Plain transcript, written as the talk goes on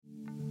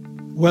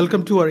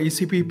Welcome to our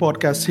ECP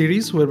podcast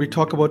series where we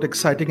talk about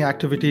exciting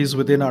activities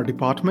within our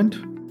department.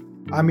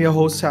 I'm your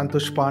host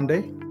Santosh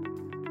Pandey.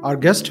 Our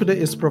guest today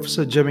is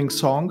Professor Jiming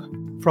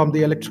Song from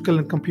the Electrical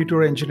and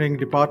Computer Engineering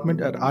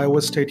Department at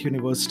Iowa State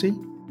University.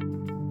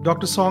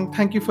 Dr. Song,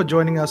 thank you for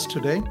joining us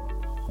today.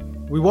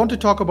 We want to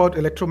talk about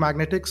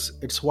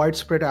electromagnetics, its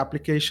widespread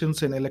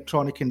applications in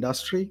electronic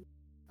industry,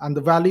 and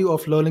the value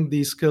of learning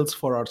these skills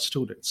for our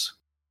students.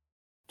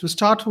 To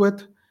start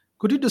with,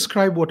 could you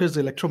describe what is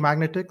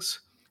electromagnetics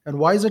and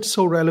why is it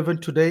so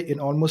relevant today in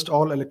almost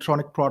all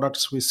electronic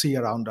products we see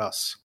around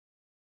us?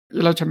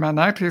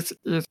 Electromagnetics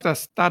is the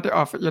study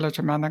of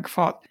electromagnetic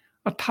force,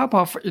 a type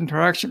of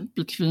interaction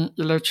between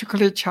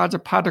electrically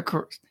charged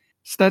particles,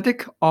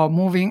 static or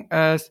moving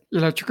as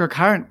electrical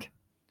current.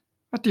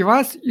 A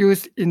device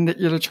used in the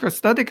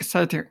electrostatic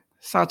setting,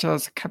 such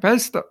as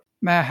capacitor,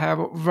 may have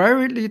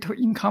very little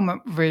in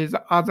common with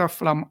other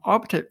from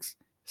optics,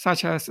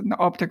 such as an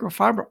optical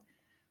fiber.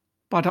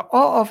 But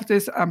all of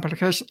these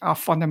applications are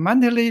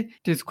fundamentally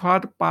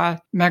described by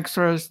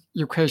Maxwell's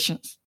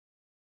equations.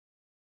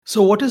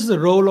 So, what is the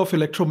role of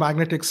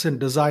electromagnetics in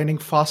designing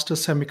faster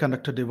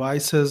semiconductor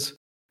devices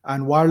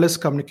and wireless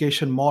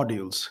communication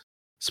modules,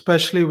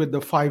 especially with the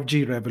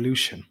 5G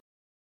revolution?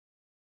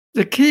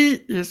 The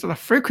key is the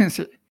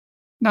frequency.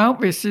 Now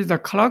we see the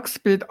clock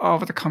speed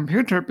of the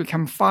computer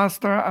become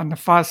faster and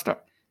faster,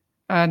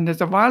 and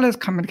the wireless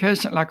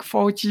communication like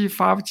 4G,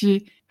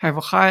 5G have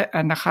high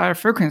and higher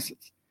frequencies.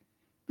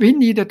 We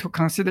need to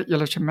consider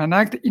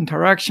electromagnetic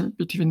interaction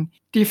between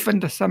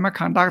different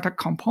semiconductor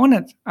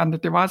components and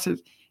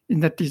devices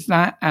in the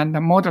design and the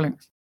modeling.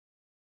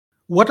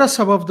 What are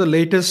some of the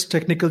latest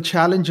technical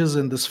challenges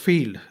in this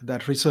field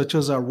that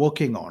researchers are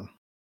working on?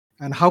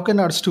 And how can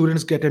our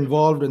students get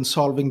involved in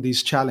solving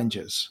these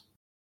challenges?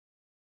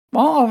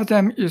 One of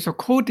them is a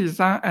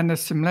co-design and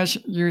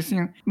simulation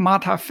using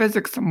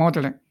multi-physics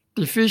modeling,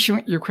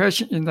 diffusion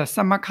equation in the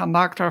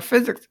semiconductor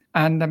physics,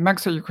 and the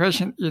Maxwell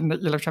equation in the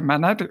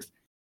electromagnetics.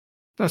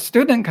 The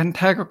student can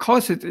take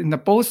courses in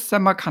both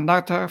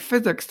semiconductor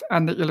physics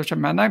and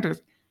electromagnetics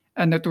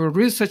and do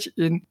research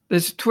in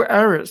these two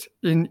areas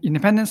in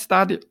independent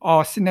study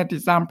or senior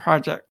design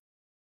project.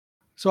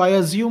 So I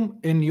assume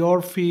in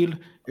your field,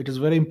 it is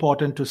very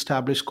important to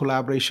establish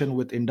collaboration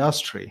with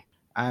industry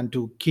and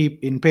to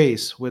keep in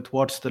pace with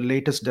what's the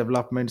latest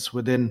developments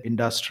within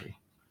industry.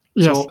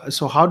 Yes.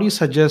 So how do you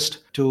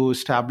suggest to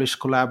establish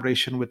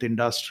collaboration with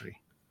industry?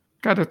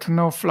 Get to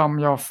know from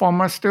your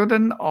former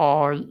student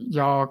or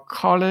your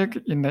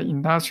colleague in the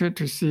industry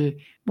to see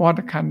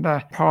what kind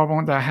of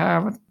problem they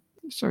have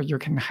so you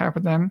can help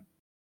them.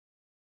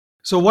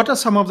 So what are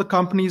some of the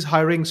companies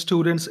hiring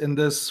students in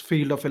this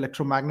field of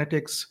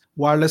electromagnetics,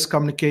 wireless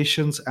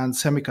communications, and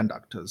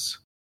semiconductors?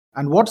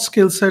 And what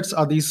skill sets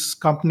are these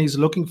companies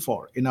looking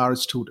for in our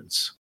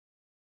students?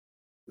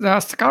 There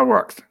are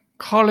Skyworks,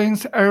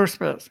 Collins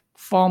Aerospace,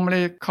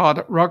 formerly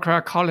called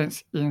Rockwell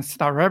Collins in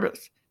Cedar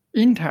Rapids,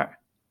 Intel,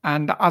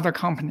 and other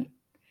companies.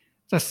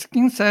 The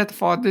skill set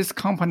for this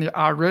company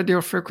are radio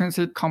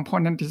frequency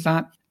component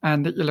design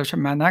and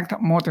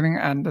electromagnetic modeling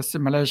and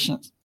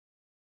simulations.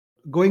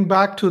 Going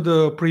back to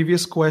the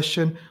previous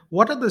question,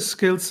 what are the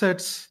skill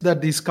sets that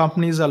these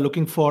companies are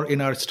looking for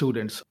in our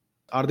students?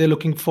 Are they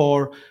looking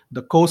for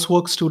the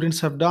coursework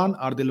students have done?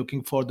 Are they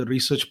looking for the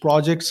research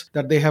projects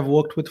that they have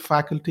worked with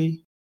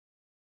faculty?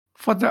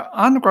 For the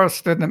undergrad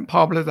student,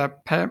 probably they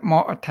pay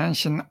more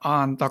attention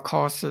on the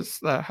courses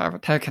they have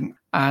taken,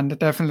 and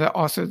definitely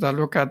also they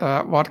look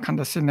at what kind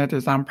of senior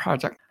design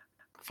project.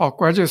 For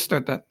graduate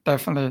students,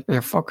 definitely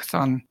they focus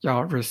on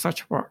your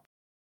research work.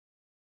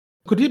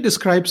 Could you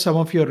describe some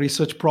of your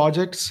research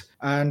projects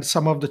and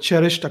some of the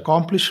cherished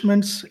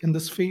accomplishments in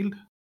this field?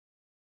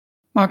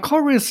 My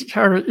core research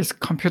area is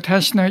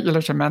computational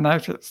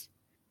electromagnetics,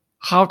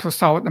 how to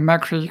solve the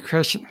Maxwell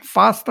equation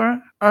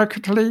faster,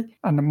 accurately,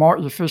 and more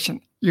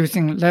efficient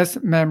using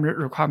less memory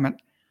requirement.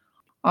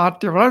 I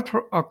developed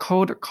a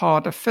code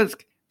called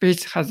Physics,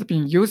 which has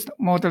been used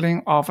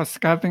modeling of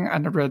scattering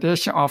and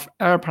radiation of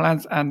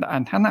airplanes and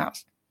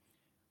antennas.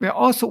 We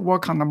also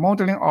work on the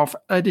modeling of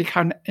eddy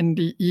current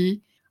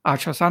NDE,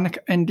 ultrasonic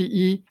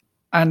NDE,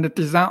 and the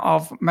design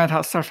of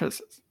metal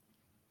surfaces.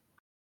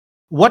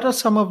 What are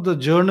some of the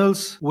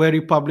journals where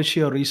you publish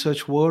your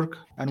research work,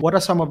 and what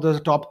are some of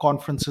the top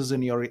conferences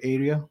in your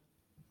area?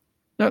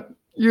 Yeah,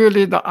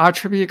 usually the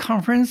IEEE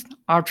conference,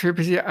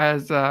 IEEE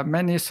has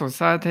many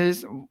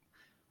societies.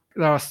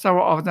 There are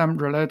several of them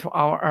related to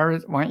our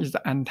areas. One is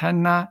the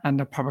Antenna and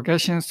the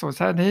Propagation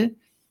Society.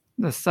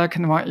 The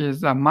second one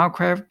is the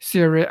Microwave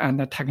Theory and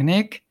the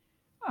Technique.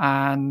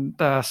 And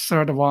the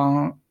third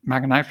one,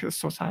 Magnetic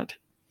Society.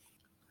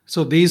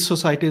 So these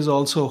societies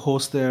also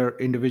host their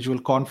individual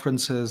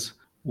conferences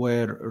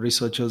where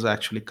researchers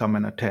actually come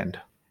and attend.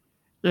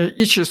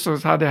 Each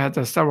society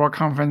has several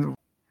conferences.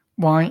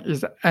 One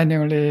is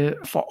annually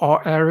for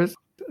all areas.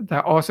 They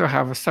also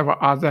have several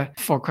other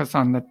focus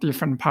on the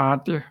different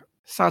parts,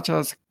 such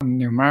as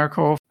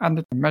numerical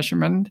and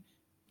measurement.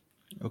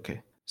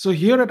 Okay. So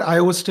here at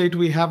Iowa State,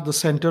 we have the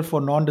Center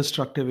for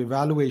Non-Destructive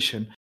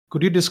Evaluation,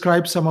 Could you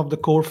describe some of the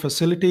core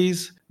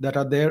facilities that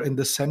are there in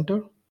this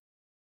center?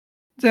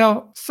 There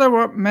are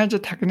several major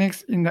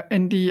techniques in the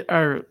NDE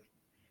area.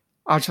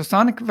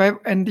 Ultrasonic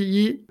wave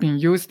NDE being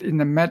used in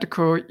the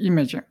medical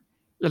imaging,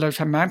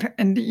 electromagnetic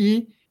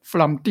NDE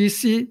from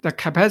DC, the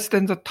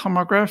capacitance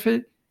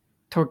tomography,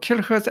 to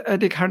kilohertz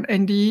eddy current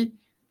NDE,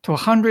 to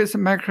hundreds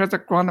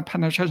megahertz ground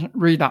penetration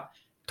radar,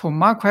 to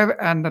microwave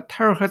and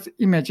terahertz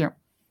imaging,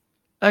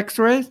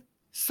 X-rays,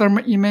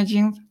 thermal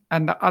imaging,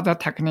 and other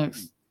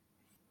techniques.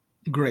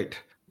 Great.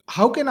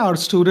 How can our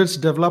students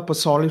develop a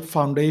solid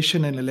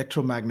foundation in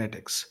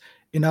electromagnetics?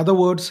 In other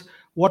words,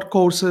 what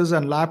courses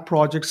and lab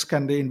projects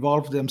can they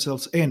involve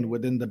themselves in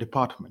within the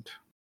department?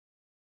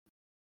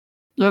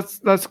 Yes,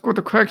 that's a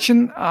good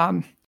question.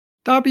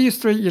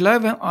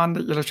 W311 on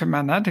the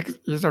electromagnetics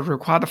is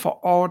required for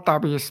all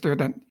W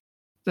students.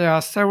 There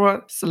are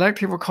several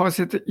selective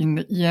courses in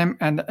the EM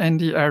and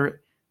ND area,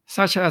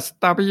 such as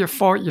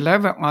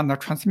W411 on the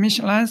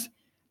transmission lines,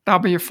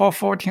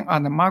 W414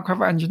 on the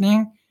microwave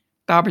engineering,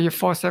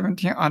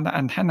 W417 on the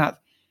antennas,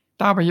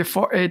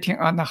 W418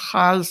 on the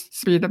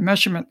high-speed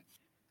measurement,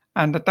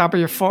 and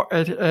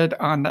W488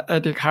 on the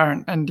eddy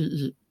current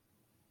NDE.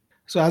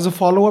 So, as a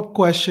follow-up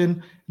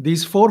question,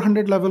 these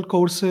 400 level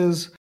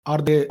courses, are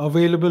they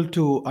available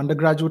to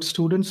undergraduate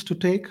students to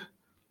take?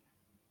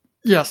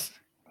 Yes.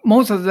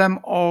 Most of them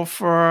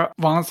offer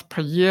once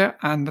per year,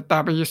 and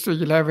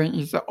W311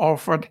 is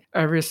offered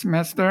every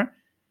semester.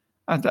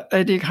 And the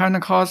eddy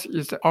current course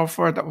is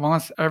offered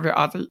once every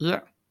other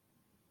year.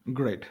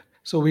 Great.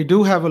 So we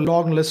do have a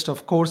long list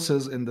of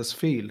courses in this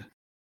field.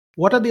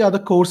 What are the other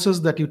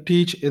courses that you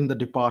teach in the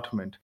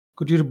department?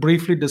 Could you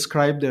briefly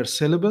describe their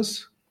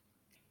syllabus?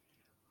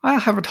 I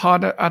have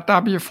taught a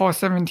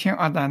W417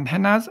 on the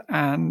antennas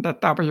and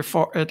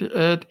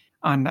W488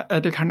 on the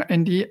eddy current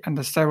ND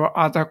and several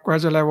other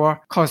graduate level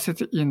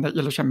courses in the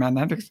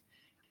electromagnetics.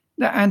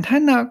 The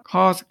antenna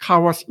course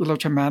covers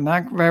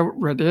electromagnetic wave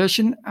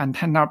radiation,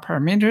 antenna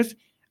parameters,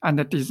 and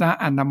the design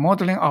and the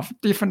modeling of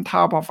different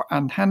types of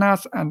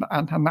antennas and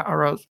antenna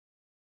arrays.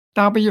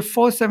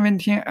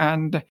 W417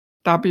 and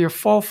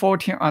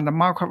W414 on the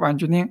microwave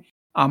engineering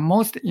are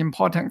most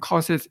important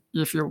courses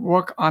if you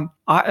work on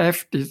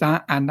RF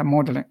design and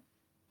modeling.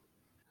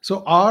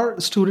 So, are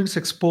students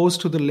exposed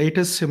to the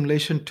latest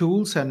simulation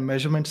tools and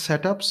measurement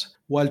setups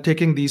while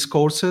taking these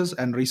courses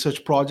and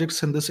research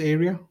projects in this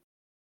area?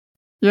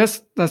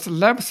 Yes, there's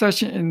lab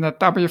session in the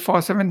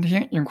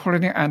W417,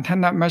 including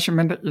antenna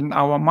measurement in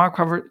our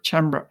microwave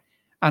chamber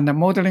and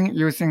modeling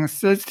using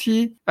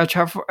CST,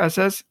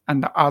 HFSS,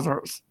 and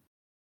others.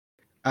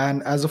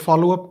 And as a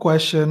follow-up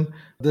question,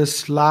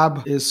 this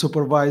lab is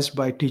supervised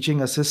by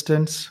teaching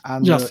assistants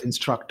and Yes. the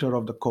instructor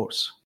of the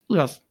course.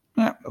 Yes.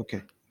 Yeah.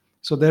 Okay.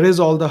 So there is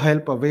all the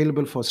help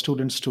available for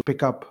students to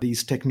pick up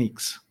these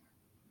techniques.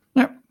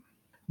 Yeah.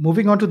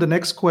 Moving on to the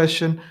next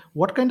question,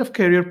 what kind of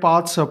career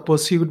paths are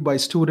pursued by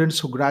students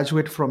who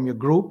graduate from your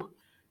group?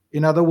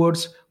 In other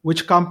words,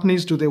 which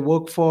companies do they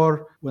work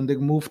for when they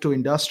move to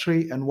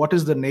industry, and what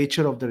is the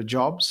nature of their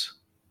jobs?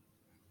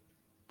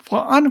 For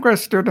undergrad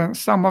students,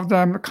 some of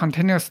them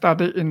continue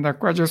study in the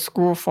graduate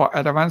school for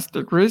advanced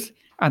degrees,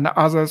 and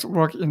others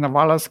work in the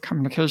wireless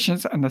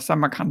communications and the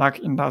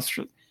semiconductor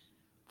industry.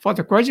 For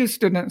the graduate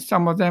students,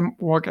 some of them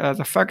work as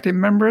faculty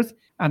members,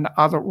 and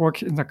others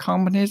work in the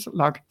companies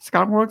like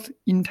Skyworks,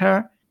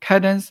 Intel,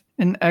 Cadence,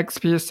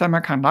 NXP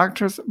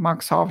Semiconductors,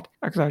 Microsoft,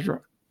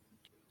 etc.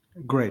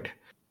 Great.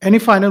 Any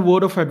final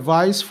word of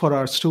advice for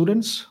our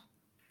students?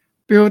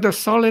 Build a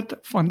solid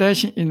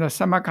foundation in the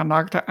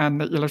semiconductor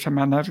and the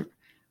electromagnetic.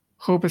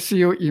 Hope to see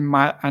you in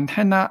my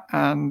antenna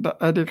and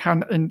eddy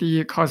current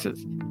NDE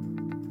courses.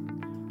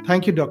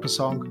 Thank you, Dr.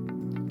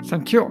 Song.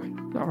 Thank you.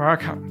 You're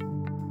welcome.